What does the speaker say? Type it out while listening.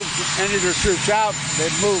ended their troops out.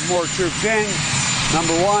 They've moved more troops in,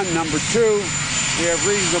 number one. Number two, we have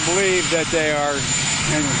reason to believe that they are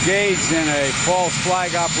engaged in a false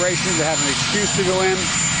flag operation to have an excuse to go in.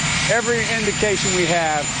 Every indication we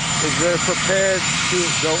have is they're prepared to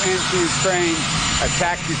go into Ukraine,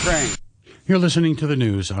 attack Ukraine. You're listening to the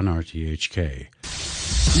news on RTHK.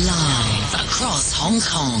 Live across Hong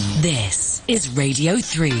Kong, this is Radio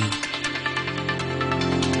 3.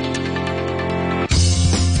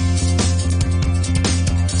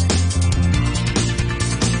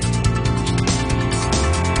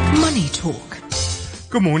 Money Talk.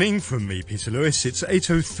 Good morning from me, Peter Lewis. It's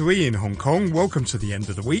 8:03 in Hong Kong. Welcome to the end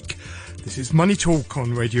of the week. This is Money Talk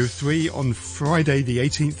on Radio 3 on Friday the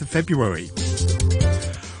 18th of February.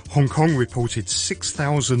 Hong Kong reported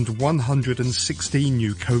 6,116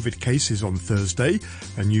 new COVID cases on Thursday,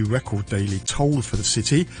 a new record daily toll for the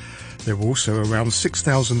city. There were also around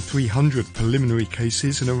 6,300 preliminary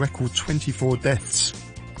cases and a record 24 deaths.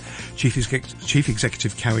 Chief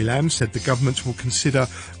Executive Carrie Lam said the government will consider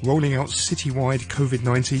rolling out citywide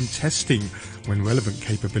COVID-19 testing when relevant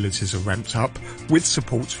capabilities are ramped up, with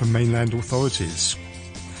support from mainland authorities.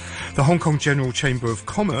 The Hong Kong General Chamber of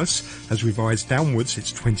Commerce has revised downwards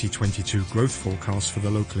its 2022 growth forecast for the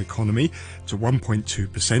local economy to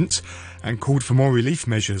 1.2% and called for more relief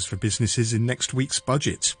measures for businesses in next week's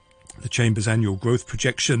budget. The Chamber's annual growth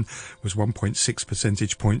projection was 1.6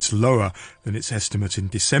 percentage points lower than its estimate in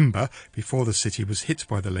December, before the city was hit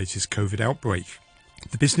by the latest COVID outbreak.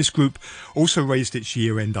 The business group also raised its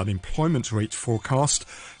year-end unemployment rate forecast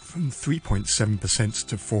from 3.7%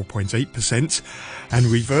 to 4.8% and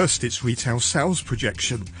reversed its retail sales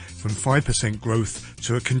projection from 5% growth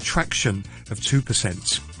to a contraction of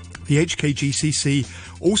 2%. The HKGCC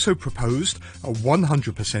also proposed a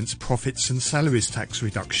 100% profits and salaries tax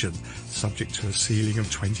reduction, subject to a ceiling of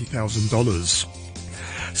 $20,000.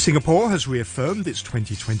 Singapore has reaffirmed its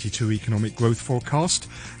 2022 economic growth forecast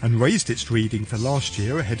and raised its reading for last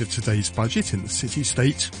year ahead of today's budget in the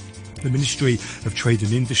city-state. The Ministry of Trade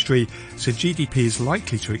and Industry said GDP is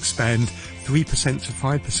likely to expand 3% to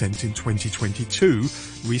 5% in 2022,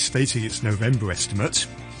 restating its November estimate.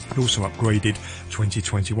 It also upgraded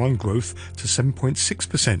 2021 growth to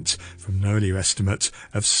 7.6% from an earlier estimate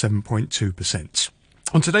of 7.2%.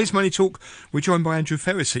 On today's Money Talk, we're joined by Andrew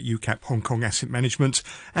Ferris at UCAP Hong Kong Asset Management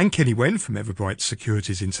and Kenny Wen from Everbright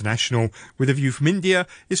Securities International. With a view from India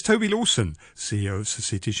is Toby Lawson, CEO of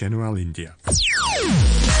Societe Generale India.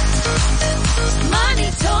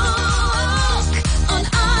 Money Talk on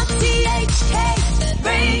RTHK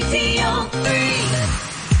Radio 3.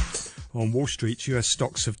 On Wall Street, US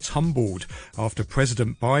stocks have tumbled after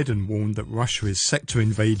President Biden warned that Russia is set to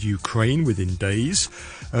invade Ukraine within days.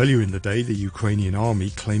 Earlier in the day, the Ukrainian army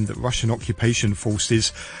claimed that Russian occupation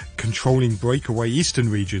forces controlling breakaway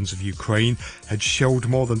eastern regions of Ukraine had shelled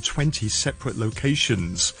more than 20 separate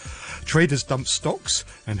locations. Traders dumped stocks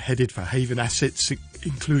and headed for haven assets,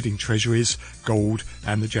 including treasuries, gold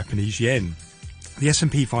and the Japanese yen. The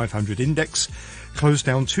S&P 500 index closed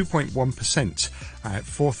down 2.1% at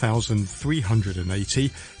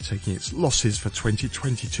 4,380, taking its losses for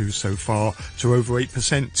 2022 so far to over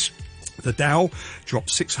 8%. The Dow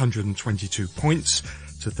dropped 622 points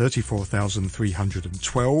to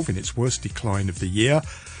 34,312 in its worst decline of the year.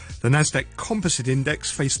 The Nasdaq Composite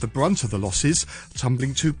Index faced the brunt of the losses,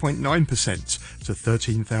 tumbling 2.9% to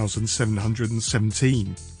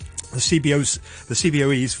 13,717. The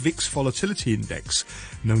CBOE's VIX Volatility Index,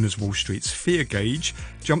 known as Wall Street's fear gauge,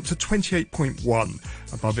 jumped to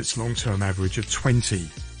 28.1, above its long-term average of 20.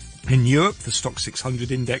 In Europe, the Stoxx 600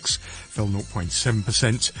 index fell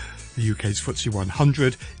 0.7%. The UK's FTSE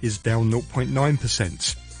 100 is down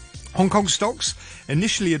 0.9%. Hong Kong stocks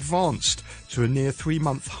initially advanced to a near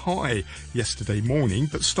 3-month high yesterday morning,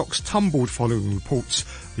 but stocks tumbled following reports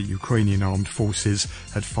that Ukrainian armed forces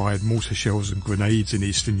had fired mortar shells and grenades in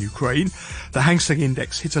eastern Ukraine. The Hang Seng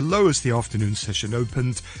Index hit a low as the afternoon session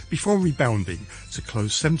opened, before rebounding to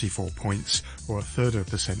close 74 points, or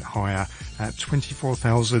 1/3% higher, at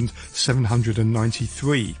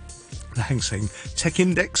 24,793. The Hang Seng Tech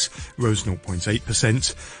Index rose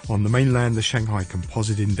 0.8%. On the mainland, the Shanghai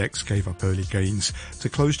Composite Index gave up early gains to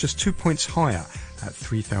close just 2 points higher at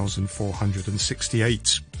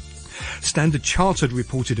 3,468. Standard Chartered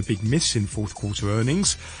reported a big miss in fourth quarter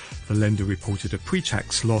earnings. The lender reported a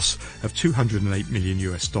pre-tax loss of $208 million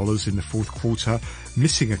in the fourth quarter,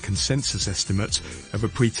 missing a consensus estimate of a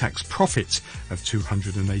pre-tax profit of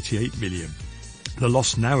 $288 million. The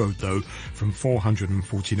loss narrowed, though, from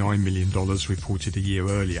 $449 million reported a year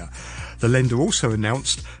earlier. The lender also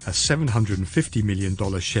announced a $750 million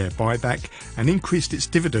share buyback and increased its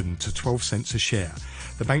dividend to 12 cents a share.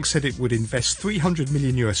 The bank said it would invest $300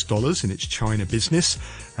 million in its China business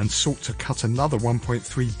and sought to cut another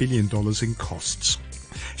 $1.3 billion in costs.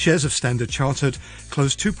 Shares of Standard Chartered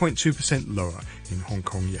closed 2.2% lower in Hong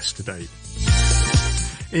Kong yesterday.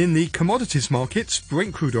 In the commodities markets,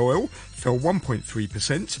 Brent crude oil fell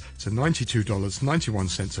 1.3% to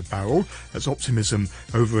 $92.91 a barrel as optimism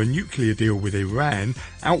over a nuclear deal with Iran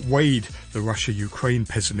outweighed the Russia-Ukraine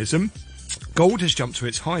pessimism. Gold has jumped to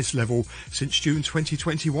its highest level since June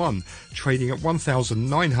 2021, trading at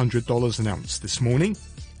 $1,900 an ounce this morning.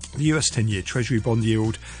 The US 10-year Treasury bond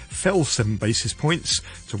yield fell 7 basis points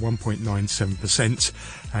to 1.97%.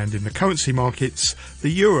 And in the currency markets, the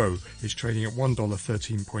euro is trading at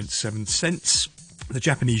 $1.13.7. The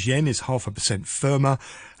Japanese yen is 0.5% firmer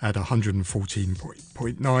at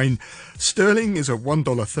 114.9. Sterling is at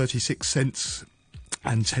 $1.36.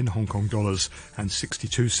 and 10 Hong Kong dollars and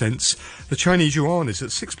 62 cents. The Chinese yuan is at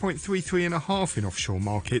 6.33.5 in offshore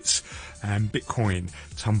markets, and Bitcoin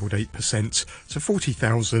tumbled 8% to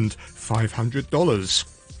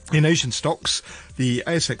 $40,500. In Asian stocks, the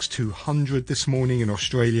ASX 200 this morning in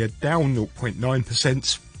Australia down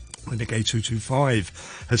 0.9%. The Nikkei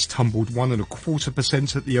 225 has tumbled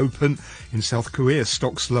 1.25% at the open. In South Korea,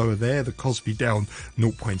 stocks lower there. The Kospi down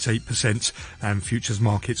 0.8%, and futures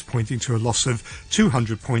markets pointing to a loss of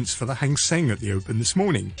 200 points for the Hang Seng at the open this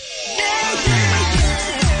morning.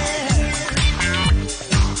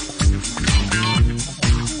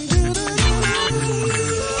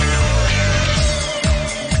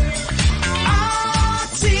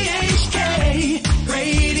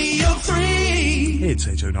 It's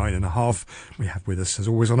 8:09.5. We have with us, as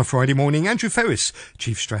always on a Friday morning, Andrew Ferris,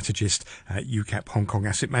 Chief Strategist at UCAP Hong Kong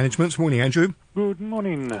Asset Management. Morning, Andrew. Good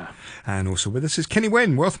morning. And also with us is Kenny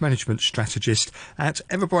Wen, Wealth Management Strategist at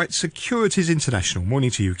Everbright Securities International. Morning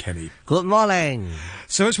to you, Kenny. Good morning.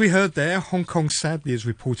 So as we heard there, Hong Kong sadly has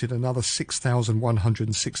reported another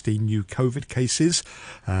 6,116 new COVID cases,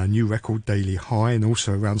 new record daily high, and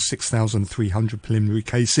also around 6,300 preliminary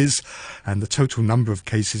cases. And the total number of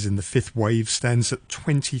cases in the fifth wave stands at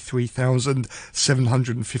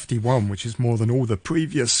 23,751, which is more than all the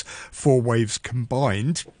previous four waves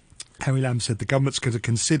combined. Carrie Lam said the government's going to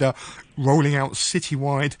consider rolling out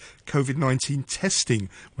citywide COVID-19 testing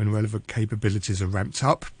when relevant capabilities are ramped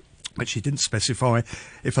up. But she didn't specify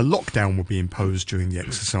if a lockdown will be imposed during the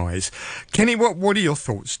exercise. Kenny, what are your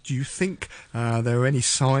thoughts? Do you think there are any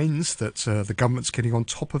signs that the government's getting on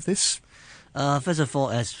top of this? First of all,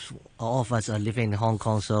 as all of us are living in Hong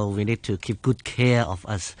Kong, so we need to keep good care of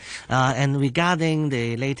us. And regarding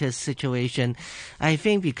the latest situation, I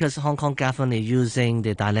think because Hong Kong government is using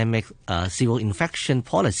the dynamic zero infection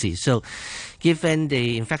policy, so given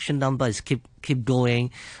the infection numbers keep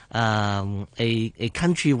going, a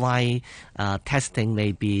countrywide testing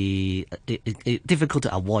may be difficult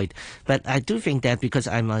to avoid. But I do think that because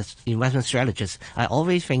I'm an investment strategist, I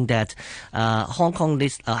always think that Hong Kong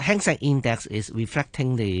list Hang Seng Index is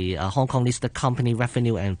reflecting the Hong Kong listed company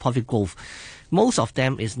revenue and profit growth. Most of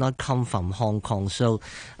them is not come from Hong Kong. So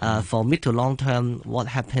for mid to long term, what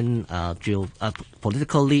happened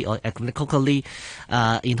politically or economically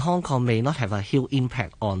in Hong Kong may not have a huge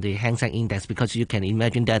impact on the Hang Seng Index, because you can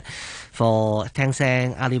imagine that for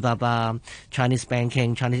Tencent, Alibaba, Chinese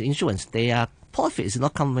banking, Chinese insurance, their profit is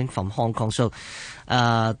not coming from Hong Kong. So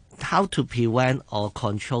how to prevent or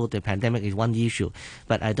control the pandemic is one issue,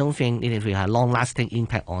 but I don't think it will have a long-lasting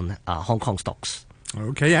impact on Hong Kong stocks.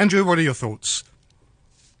 Okay, Andrew, what are your thoughts?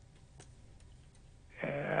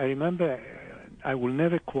 I remember I will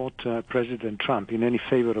never quote President Trump in any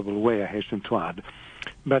favorable way, I hasten to add.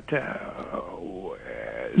 But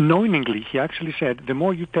knowingly, he actually said, the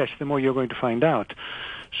more you test, the more you're going to find out.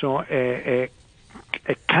 So a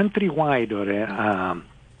countrywide or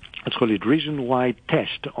let's call it region-wide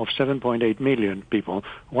test of 7.8 million people,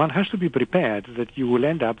 one has to be prepared that you will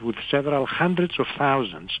end up with several hundreds of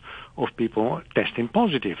thousands of people testing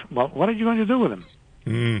positive. Well, what are you going to do with them?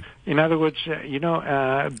 In other words,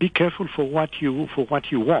 be careful for what you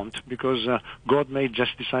want, because God may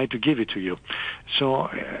just decide to give it to you.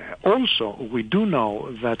 So also, we do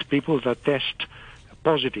know that people that test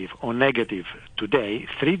positive or negative today,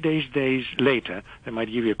 3 days later, they might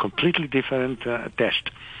give you a completely different test.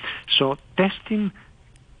 So testing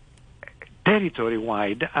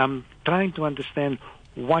territory-wide, I'm trying to understand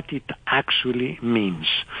what it actually means,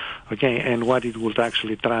 okay, and what it would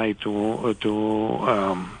actually try to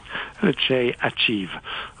let's say, achieve.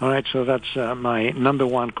 All right, so that's my number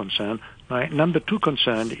one concern. My number two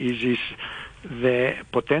concern is the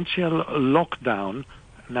potential lockdown.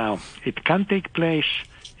 Now, it can take place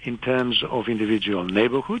in terms of individual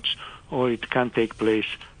neighborhoods, or it can take place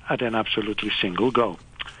at an absolutely single go.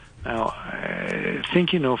 Now,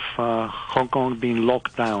 thinking of Hong Kong being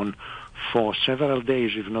locked down for several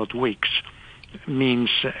days, if not weeks, means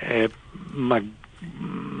a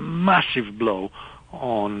massive blow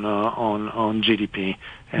on GDP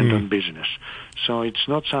and on business. So it's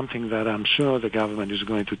not something that I'm sure the government is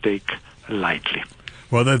going to take lightly.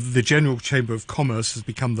 Well, the General Chamber of Commerce has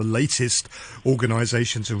become the latest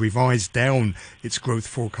organisation to revise down its growth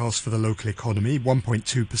forecast for the local economy,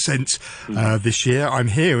 1.2% this year. I'm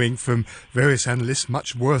hearing from various analysts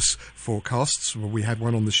much worse forecasts. Well, we had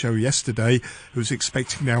one on the show yesterday who's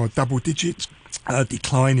expecting now a double-digit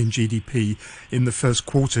decline in GDP in the first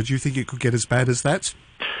quarter. Do you think it could get as bad as that?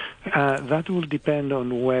 That will depend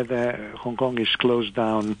on whether Hong Kong is closed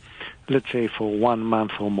down, let's say, for 1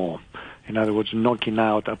 month or more. In other words, knocking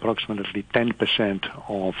out approximately 10%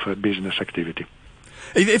 of business activity.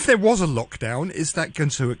 If there was a lockdown, is that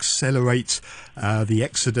going to accelerate the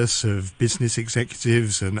exodus of business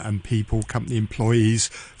executives and people, company employees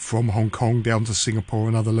from Hong Kong down to Singapore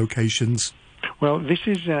and other locations? Well, it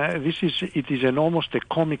is an almost a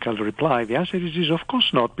comical reply. The answer is of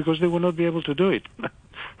course not, because they will not be able to do it.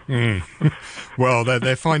 Well,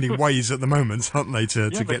 they're finding ways at the moment, aren't they, to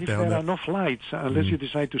get down there? But if there are no flights, unless you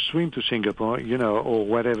decide to swim to Singapore, or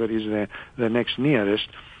wherever is the next nearest.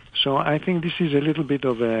 So I think this is a little bit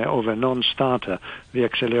of a non-starter, the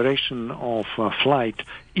acceleration of flight,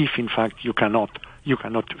 if in fact you cannot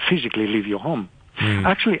physically leave your home.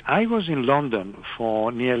 Actually, I was in London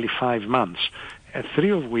for nearly 5 months, 3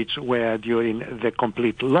 of which were during the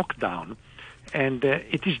complete lockdown. And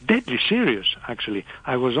it is deadly serious, actually.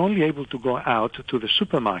 I was only able to go out to the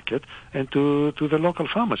supermarket and to the local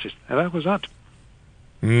pharmacist, and that was that.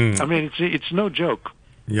 I mean, it's no joke.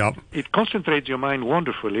 Yep. It concentrates your mind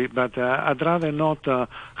wonderfully, but I'd rather not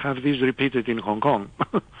have this repeated in Hong Kong.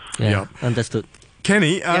 Yeah, understood.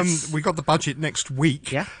 Kenny, Yes. we got the budget next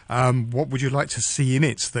week. Yeah. What would you like to see in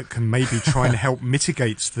it that can maybe try and help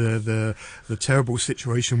mitigate the terrible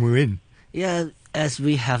situation we're in? Yeah, as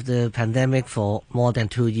we have the pandemic for more than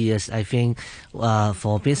 2 years, I think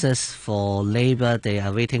for business, for labor, they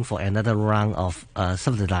are waiting for another round of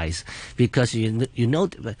subsidies, because you know,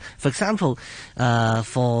 for example,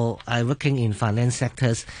 for working in finance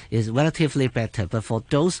sectors is relatively better, but for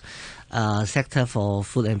those sector for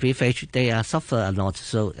food and beverage, they are suffer a lot.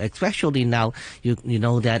 So especially now, you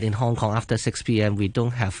know that in Hong Kong after 6 p.m. we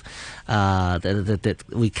don't have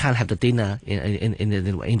we can't have the dinner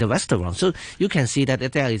in the restaurant. So you can see that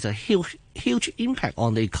there is a huge impact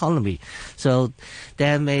on the economy. So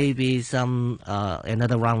there may be some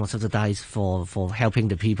another round of subsidies for helping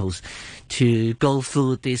the peoples to go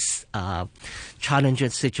through this challenging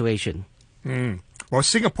situation. Well,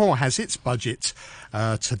 Singapore has its budget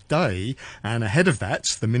today, and ahead of that,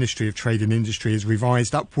 the Ministry of Trade and Industry has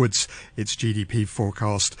revised upwards its GDP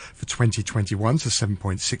forecast for 2021 to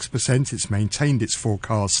 7.6%. It's maintained its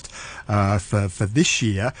forecast for this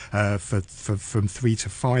year from 3 to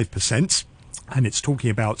 5%. And it's talking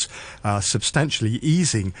about substantially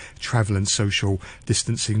easing travel and social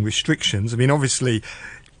distancing restrictions. I mean, obviously,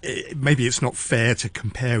 maybe it's not fair to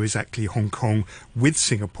compare exactly Hong Kong with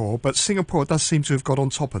Singapore, but Singapore does seem to have got on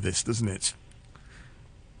top of this, doesn't it?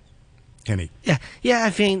 Kenny? Yeah. I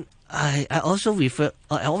think I always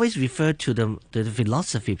refer to the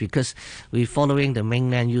philosophy, because we're following the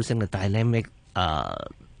mainland using the dynamic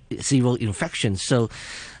zero infection. So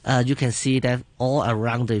you can see that all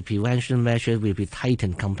around the prevention measures will be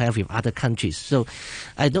tightened compared with other countries. So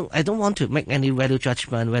I don't want to make any value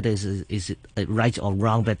judgment whether is it right or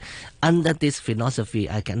wrong, but under this philosophy,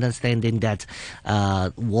 I can understand that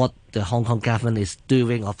what the Hong Kong government is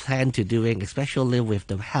doing or plan to doing, especially with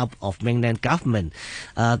the help of mainland government.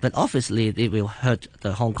 But obviously, it will hurt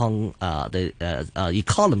the Hong Kong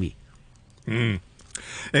economy.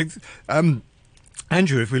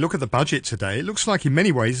 Andrew, if we look at the budget today, it looks like in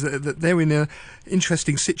many ways that they're in an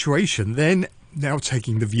interesting situation. They're now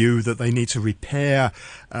taking the view that they need to repair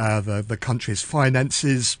the country's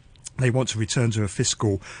finances. They want to return to a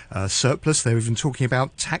fiscal surplus. They're even talking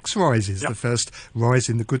about tax rises, the first rise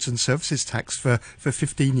in the goods and services tax for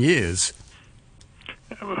 15 years.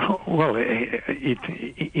 Well,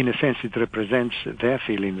 in a sense, it represents their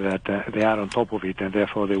feeling that they are on top of it, and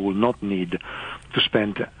therefore they will not need to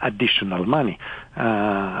spend additional money.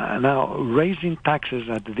 Now, raising taxes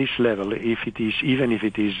at this level, even if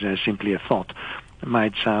it is simply a thought,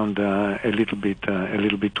 might sound a little bit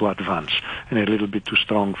too advanced and a little bit too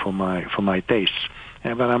strong for my tastes.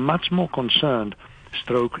 But I'm much more concerned,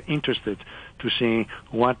 interested to see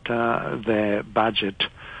what the budget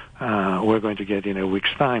we're going to get in a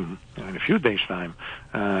week's time, in a few days' time,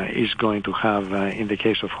 is going to have in the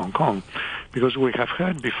case of Hong Kong. Because we have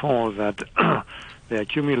heard before that the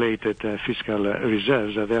accumulated fiscal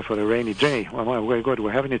reserves are there for a rainy day. Well,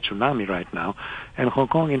 we're having a tsunami right now, and Hong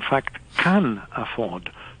Kong, in fact, can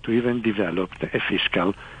afford to even develop a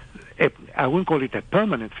fiscal, I wouldn't call it a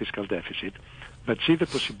permanent fiscal deficit, but see the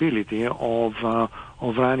possibility of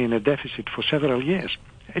running a deficit for several years.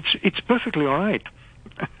 It's perfectly all right.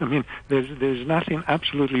 I mean, there's nothing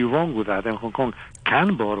absolutely wrong with that, and Hong Kong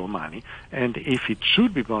can borrow money, and if it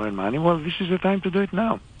should be borrowing money, well, this is the time to do it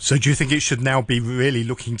now. So do you think it should now be really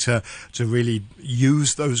looking to really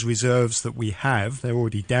use those reserves that we have? They're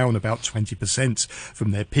already down about 20%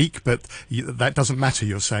 from their peak, but that doesn't matter,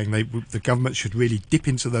 you're saying. The government should really dip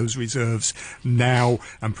into those reserves now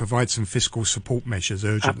and provide some fiscal support measures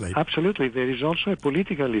urgently. Absolutely. There is also a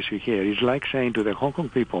political issue here. It's like saying to the Hong Kong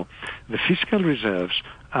people, the fiscal reserves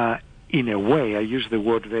are, in a way, I use the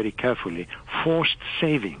word very carefully, forced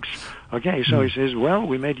savings. Okay, so he says, well,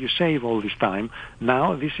 we made you save all this time.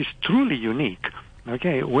 Now this is truly unique.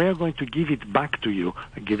 Okay, we're going to give it back to you,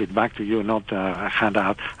 not hand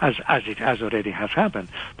out, as it has already has happened.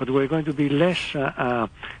 But we're going to be less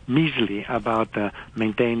measly about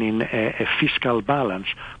maintaining a fiscal balance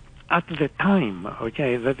at the time,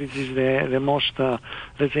 okay, that it is the most,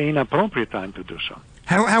 let's say, inappropriate time to do so.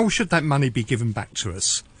 How should that money be given back to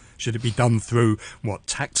us? Should it be done through,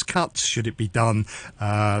 tax cuts? Should it be done,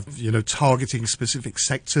 targeting specific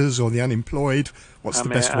sectors or the unemployed? What's the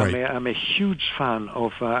best way? I'm a huge fan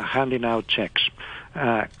of handing out checks.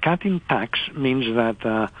 Cutting tax means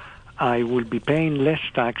that I will be paying less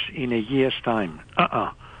tax in a year's time.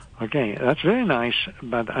 Okay, that's very nice,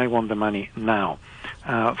 but I want the money now.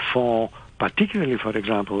 Particularly, for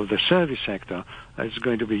example, the service sector is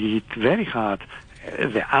going to be hit very hard.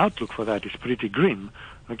 The outlook for that is pretty grim.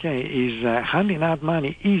 Okay, handing out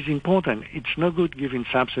money is important. It's no good giving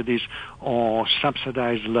subsidies or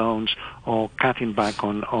subsidized loans or cutting back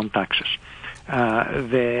on taxes.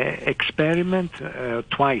 The experiment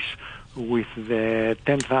twice with the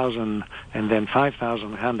 10,000 and then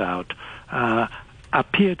 5,000 handout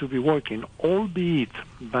appear to be working, albeit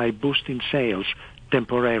by boosting sales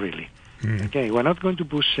temporarily. Okay, we're not going to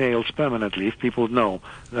boost sales permanently if people know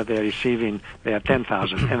that they're receiving their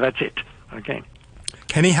 10,000 and that's it. Okay.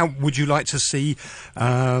 Kenny, how would you like to see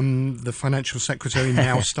the Financial Secretary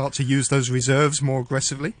now start to use those reserves more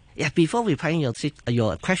aggressively? Yeah, before replying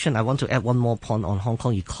your question, I want to add one more point on Hong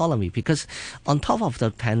Kong economy, because on top of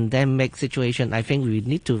the pandemic situation, I think we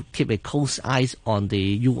need to keep a close eyes on the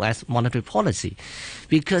U.S. monetary policy,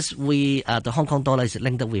 because the Hong Kong dollar is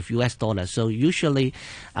linked up with U.S. dollar, so usually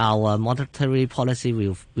our monetary policy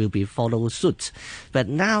will be follow suit. But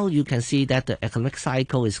now you can see that the economic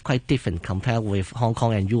cycle is quite different compared with Hong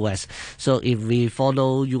Kong and U.S. So if we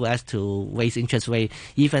follow U.S. to raise interest rate,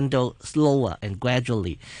 even though slower and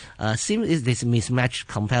gradually, seems it is mismatched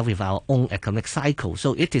compared with our own economic cycle.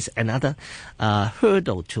 So it is another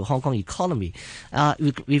hurdle to Hong Kong economy.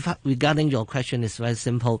 Regarding your question, it's very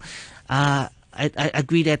simple. I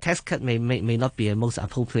agree that tax cut may not be a most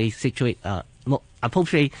appropriate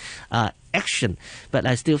action, but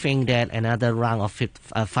I still think that another round of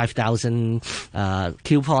 5,000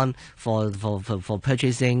 coupon for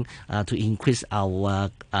purchasing to increase our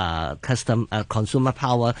consumer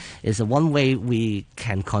power is one way we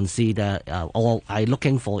can consider or are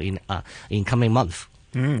looking for in coming months.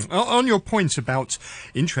 On your point about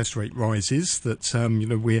interest rate rises, that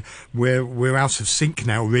we're out of sync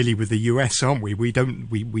now, really, with the US, aren't we? We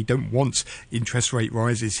don't want interest rate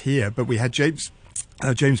rises here, but we had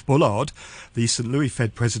James Bullard, the St. Louis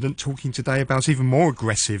Fed president, talking today about even more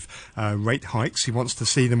aggressive rate hikes. He wants to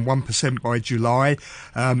see them 1% by July,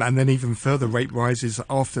 and then even further rate rises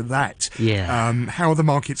after that. Yeah. How are the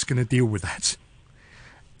markets going to deal with that?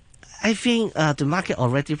 I think the market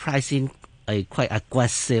already pricing a quite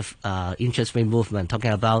aggressive interest rate movement, talking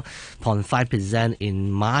about 0.5%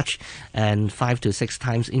 in March and 5 to 6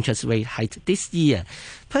 times interest rate hike this year.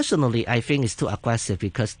 Personally, I think it's too aggressive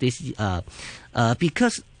because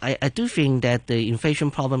because I do think that the inflation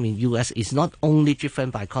problem in U.S. is not only driven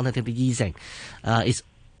by quantitative easing. It's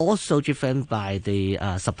also driven by the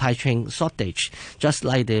supply chain shortage, just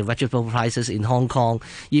like the vegetable prices in Hong Kong.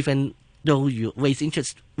 Even though you raise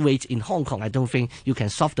interest rates in Hong Kong, I don't think you can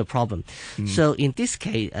solve the problem. So in this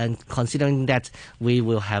case, and considering that we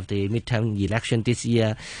will have the midterm election this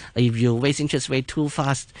year, if you raise interest rate too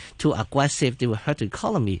fast, too aggressive, they will hurt the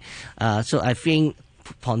economy. So I think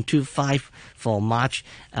 0.25 for March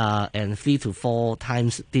and 3 to 4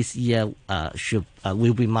 times this year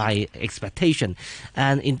will be my expectation.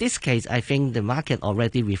 And in this case, I think the market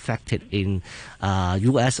already reflected in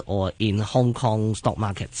U.S. or in Hong Kong stock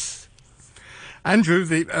markets. Andrew,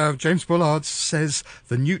 James Bullard says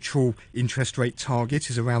the neutral interest rate target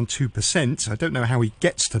is around 2%. I don't know how he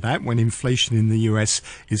gets to that when inflation in the US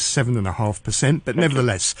is 7.5%. But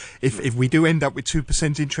nevertheless, if we do end up with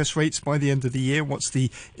 2% interest rates by the end of the year, what's the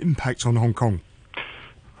impact on Hong Kong?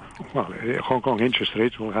 Well, Hong Kong interest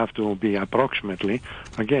rates will have to be approximately,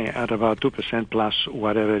 again, at about 2% plus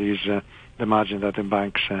whatever is the margin that the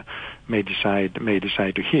banks may decide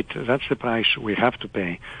to hit. That's the price we have to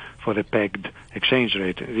pay for the pegged exchange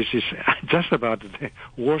rate. This is just about the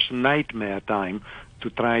worst nightmare time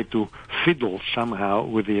to try to fiddle somehow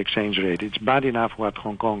with the exchange rate. It's bad enough what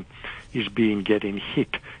Hong Kong is getting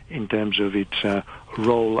hit in terms of its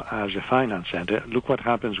role as a finance center. Look what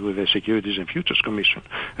happens with the Securities and Futures Commission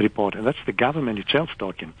report, and that's the government itself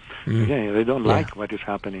talking. Again, they don't like what is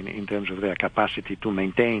happening in terms of their capacity to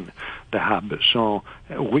maintain the hub. So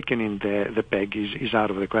weakening the peg is out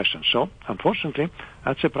of the question. So unfortunately,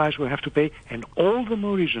 that's a price we have to pay, and all the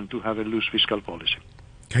more reason to have a loose fiscal policy.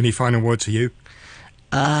 Any final word to you?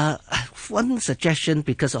 One suggestion,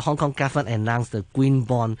 because the Hong Kong government announced the green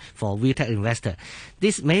bond for retail investor.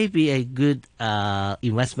 This may be a good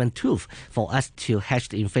investment tool for us to hedge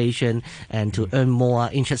the inflation and to earn more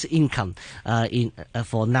interest income.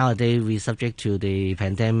 For nowadays, we're subject to the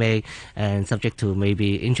pandemic and subject to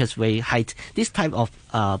maybe interest rate hike. This type of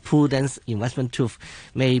prudence investment tool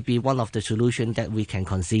may be one of the solutions that we can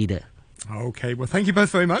consider. Okay, well, thank you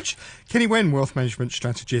both very much. Kenny Wen, Wealth Management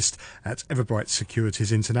Strategist at Everbright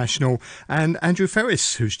Securities International, and Andrew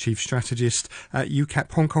Ferris, who's Chief Strategist at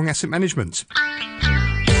UCAP Hong Kong Asset Management.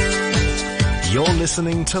 You're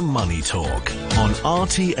listening to Money Talk on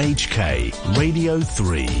RTHK Radio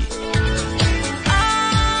 3.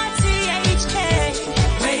 RTHK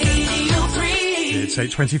Radio 3. It's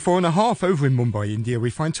 8:24.5 over in Mumbai, India.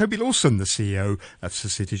 We find Toby Lawson, the CEO of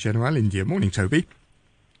Societe Generale India. Morning, Toby.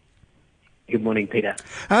 Good morning, Peter.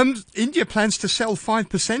 India plans to sell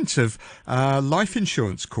 5% of Life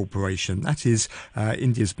Insurance Corporation. That is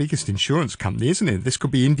India's biggest insurance company, isn't it? This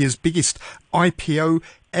could be India's biggest IPO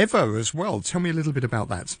ever as well. Tell me a little bit about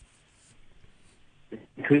that.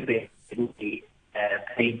 It could be.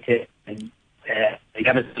 Paid to the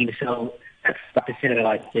government's going to sell 5%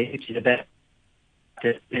 of LIC, which is about,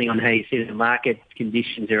 depending on how you see the market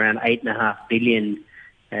conditions, around $8.5 billion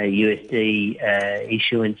USD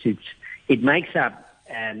issuance. It makes up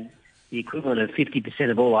the equivalent of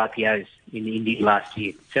 50% of all IPOs in India last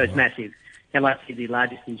year. So it's massive. LIC is the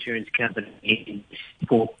largest insurance company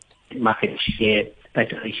in market share,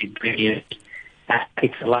 basically issued premiums.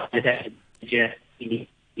 It's the largest asset manager in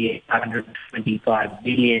India, $125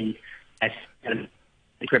 billion.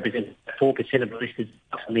 It represents 4% of the listed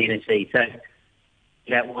stocks on the NSE. So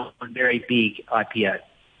that was one very big IPO.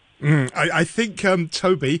 I think,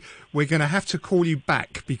 Toby, we're going to have to call you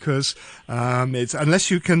back because it's,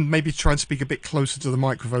 unless you can maybe try and speak a bit closer to the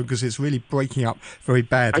microphone, because it's really breaking up very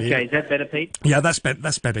badly. Okay, is that better, Pete? Yeah, that's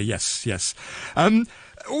better. Yes.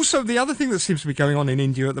 Also, the other thing that seems to be going on in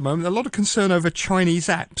India at the moment, a lot of concern over Chinese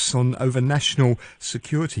apps, over national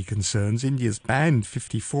security concerns. India's banned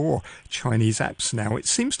 54 Chinese apps now. It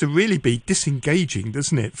seems to really be disengaging,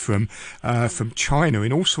 doesn't it, from China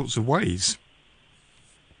in all sorts of ways.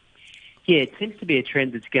 Yeah, it seems to be a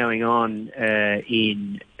trend that's going on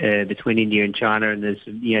between India and China, and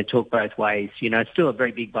there's talk both ways. It's still a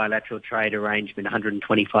very big bilateral trade arrangement,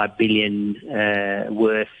 125 billion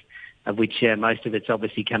worth, of which most of it's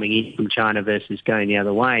obviously coming in from China versus going the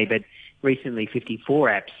other way. But recently,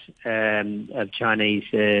 54 apps of Chinese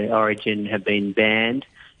origin have been banned.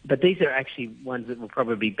 But these are actually ones that will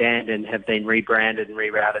probably be banned and have been rebranded and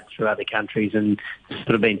rerouted through other countries and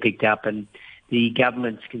sort of been picked up. And the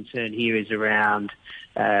government's concern here is around,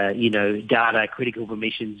 data, critical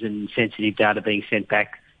permissions and sensitive data being sent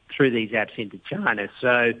back through these apps into China.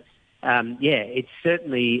 So, it's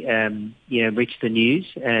certainly, reached the news,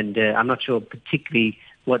 and I'm not sure particularly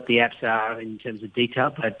what the apps are in terms of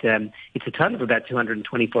detail, but it's a total of about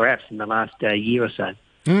 224 apps in the last year or so.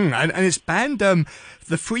 And it's banned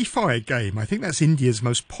the Free Fire game. I think that's India's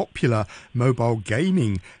most popular mobile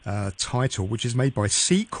gaming title, which is made by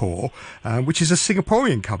Seacore, which is a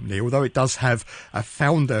Singaporean company. Although it does have a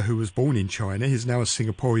founder who was born in China, he's now a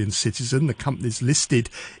Singaporean citizen. The company's listed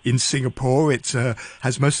in Singapore. It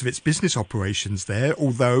has most of its business operations there,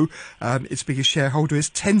 although its biggest shareholder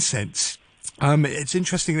is Tencent. It's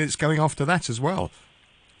interesting that it's going after that as well.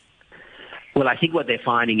 Well, I think what they're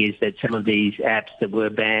finding is that some of these apps that were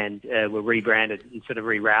banned were rebranded and sort of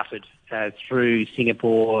rerouted through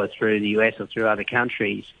Singapore or through the US or through other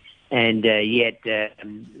countries. And yet,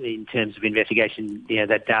 in terms of investigation,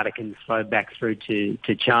 that data can flow back through to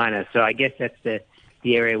China. So I guess that's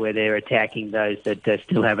the area where they're attacking those that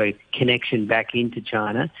still have a connection back into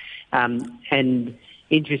China. And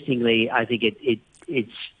interestingly, I think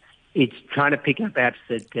it's trying to pick up apps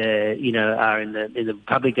that are in the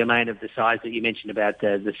public domain of the size that you mentioned about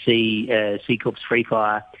the C Corp's Free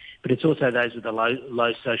Fire, but it's also those with a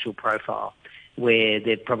low social profile where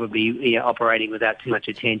they're probably operating without too much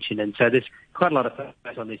attention. And so there's quite a lot of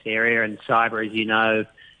focus on this area, and cyber, as you know,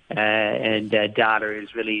 and data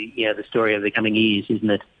is really the story of the coming years, isn't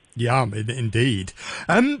it? Yeah, indeed.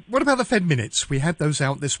 What about the Fed minutes? We had those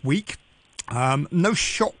out this week. No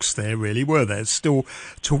shocks there, really, were there? Still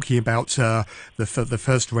talking about the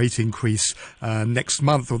first rate increase next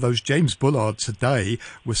month, although James Bullard today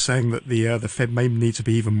was saying that the Fed may need to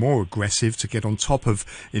be even more aggressive to get on top of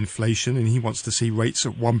inflation, and he wants to see rates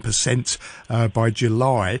at 1% by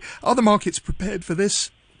July. Are the markets prepared for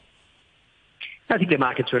this? I think the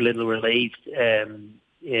markets are a little relieved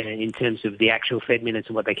in terms of the actual Fed minutes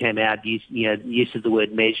and what they came out, use of the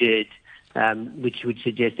word measured, which would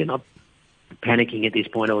suggest they're not panicking at this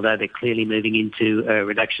point, although they're clearly moving into a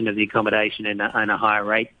reduction of the accommodation and a higher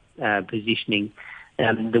rate positioning.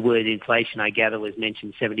 The word inflation, I gather, was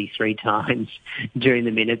mentioned 73 times during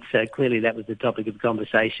the minutes. So clearly that was the topic of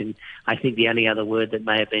conversation. I think the only other word that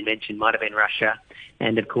may have been mentioned might have been Russia.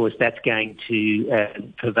 And, of course, that's going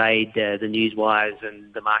to pervade the news wires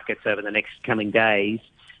and the markets over the next coming days.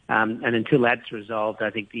 And until that's resolved, I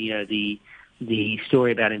think the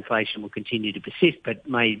story about inflation will continue to persist, but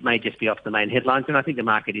may just be off the main headlines. And I think the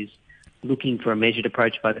market is looking for a measured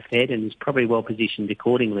approach by the Fed and is probably well positioned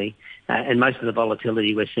accordingly. And most of the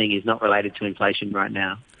volatility we're seeing is not related to inflation right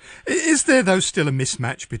now. Is there, though, still a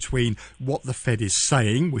mismatch between what the Fed is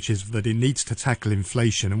saying, which is that it needs to tackle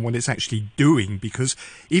inflation, and what it's actually doing? Because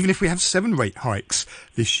even if we have 7 rate hikes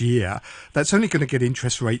this year, that's only going to get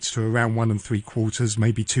interest rates to around 1 3/4,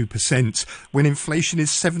 maybe 2%, when inflation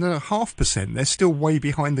is 7.5%. They're still way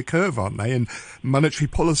behind the curve, aren't they? And monetary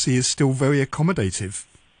policy is still very accommodative.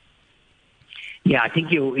 Yeah, I think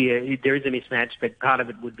there is a mismatch, but part of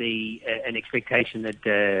it would be an expectation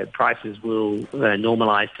that prices will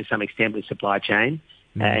normalise to some extent with supply chain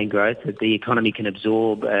and growth, that the economy can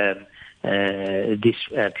absorb this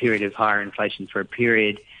period of higher inflation for a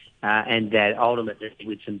period, and that ultimately,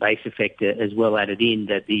 with some base effect as well added in,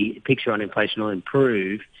 that the picture on inflation will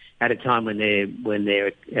improve at a time when they're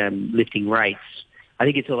lifting rates. I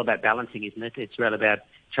think it's all about balancing, isn't it? It's all about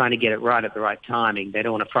trying to get it right at the right timing. They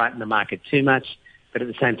don't want to frighten the market too much, but at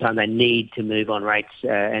the same time, they need to move on rates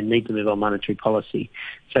and need to move on monetary policy.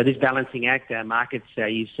 So this balancing act, markets,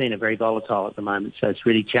 you've seen, are very volatile at the moment. So it's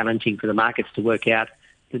really challenging for the markets to work out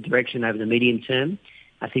the direction over the medium term.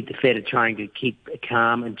 I think the Fed are trying to keep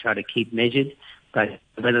calm and try to keep measured, but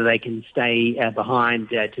whether they can stay behind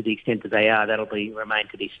to the extent that they are, that'll remain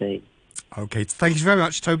to be seen. Okay, thank you very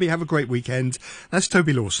much, Toby. Have a great weekend. That's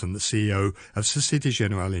Toby Lawson, the CEO of Societe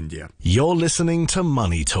Generale India. You're listening to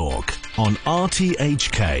Money Talk on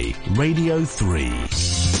RTHK Radio 3.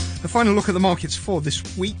 The final look at the markets for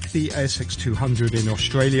this week. The ASX 200 in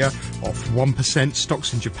Australia off 1%.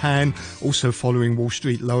 Stocks in Japan also following Wall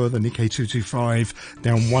Street lower. The Nikkei 225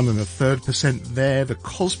 down 1 1/3% there. The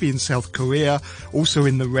Kospi in South Korea also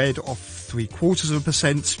in the red, off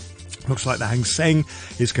 3/4%. Looks like the Hang Seng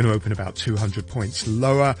is going to open about 200 points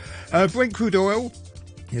lower. Brent crude oil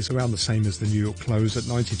is around the same as the New York close at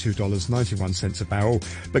 $92.91 a barrel.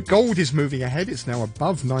 But gold is moving ahead. It's now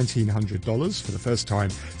above $1,900 for the first time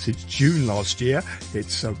since June last year.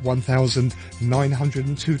 It's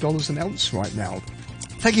 $1,902 an ounce right now.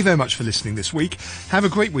 Thank you very much for listening this week. Have a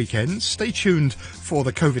great weekend. Stay tuned for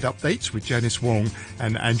the COVID updates with Janice Wong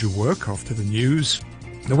and Andrew Work after the news.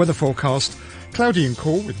 The weather forecast: cloudy and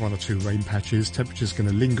cool with 1 or 2 rain patches. Temperature's going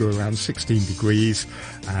to linger around 16 degrees,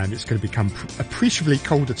 and it's going to become appreciably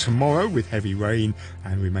colder tomorrow with heavy rain,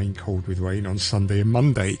 and remain cold with rain on Sunday and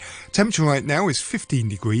Monday. Temperature right now is 15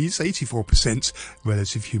 degrees, 84%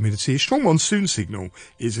 relative humidity. A strong monsoon signal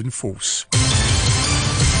is in force.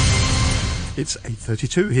 It's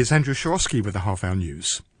 8:32. Here's Andrew Shorosky with the half-hour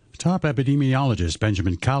news. Top epidemiologist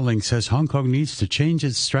Benjamin Cowling says Hong Kong needs to change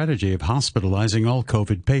its strategy of hospitalizing all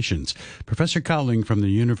COVID patients. Professor Cowling from the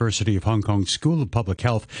University of Hong Kong School of Public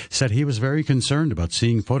Health said he was very concerned about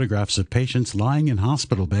seeing photographs of patients lying in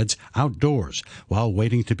hospital beds outdoors while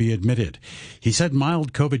waiting to be admitted. He said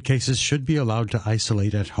mild COVID cases should be allowed to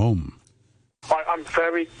isolate at home. I'm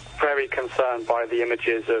very, very concerned by the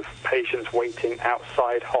images of patients waiting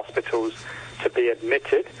outside hospitals to be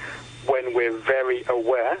admitted, when we're very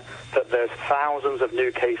aware that there's thousands of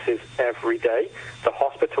new cases every day. The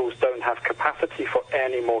hospitals don't have capacity for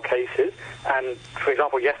any more cases. And, for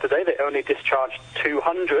example, yesterday they only discharged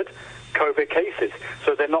 200 COVID cases.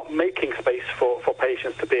 So they're not making space for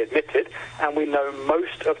patients to be admitted. And we know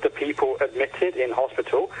most of the people admitted in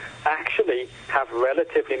hospital actually have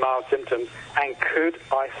relatively mild symptoms and could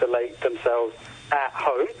isolate themselves at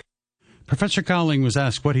home. Professor Cowling was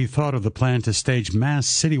asked what he thought of the plan to stage mass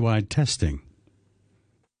citywide testing.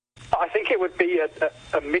 I think it would be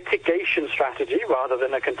a mitigation strategy rather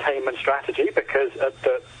than a containment strategy, because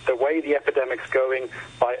the way the epidemic's going,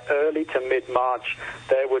 by early to mid-March,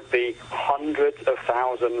 there would be hundreds of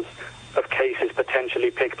thousands of cases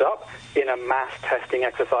potentially picked up in a mass testing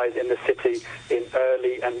exercise in the city in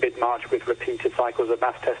early and mid-March with repeated cycles of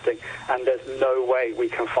mass testing. And there's no way we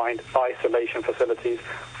can find isolation facilities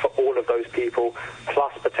for all of those people,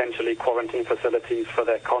 plus potentially quarantine facilities for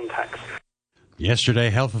their contacts. Yesterday,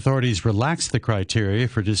 health authorities relaxed the criteria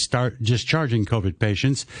for discharging COVID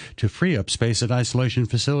patients to free up space at isolation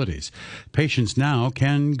facilities. Patients now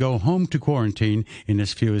can go home to quarantine in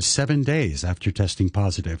as few as 7 days after testing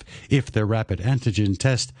positive, if their rapid antigen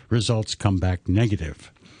test results come back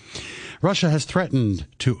negative. Russia has threatened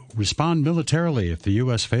to respond militarily if the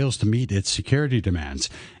U.S. fails to meet its security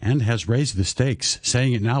demands and has raised the stakes,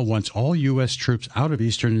 saying it now wants all U.S. troops out of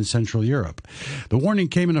Eastern and Central Europe. The warning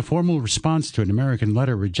came in a formal response to an American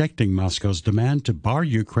letter rejecting Moscow's demand to bar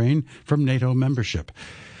Ukraine from NATO membership.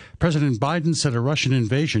 President Biden said a Russian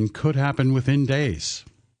invasion could happen within days.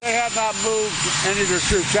 They have not moved any of their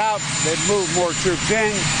troops out. They've moved more troops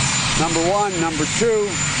in, number one. Number two,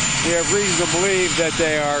 we have reason to believe that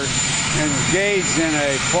they are engaged in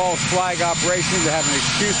a false flag operation to have an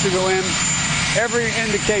excuse to go in. Every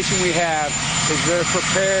indication we have is they're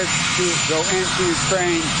prepared to go into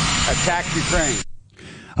Ukraine, attack Ukraine.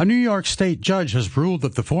 A New York state judge has ruled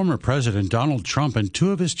that the former president, Donald Trump, and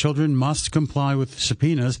two of his children must comply with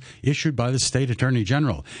subpoenas issued by the state attorney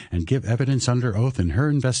general and give evidence under oath in her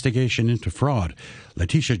investigation into fraud.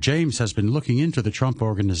 Letitia James has been looking into the Trump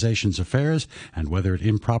Organization's affairs and whether it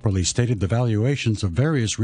improperly stated the valuations of various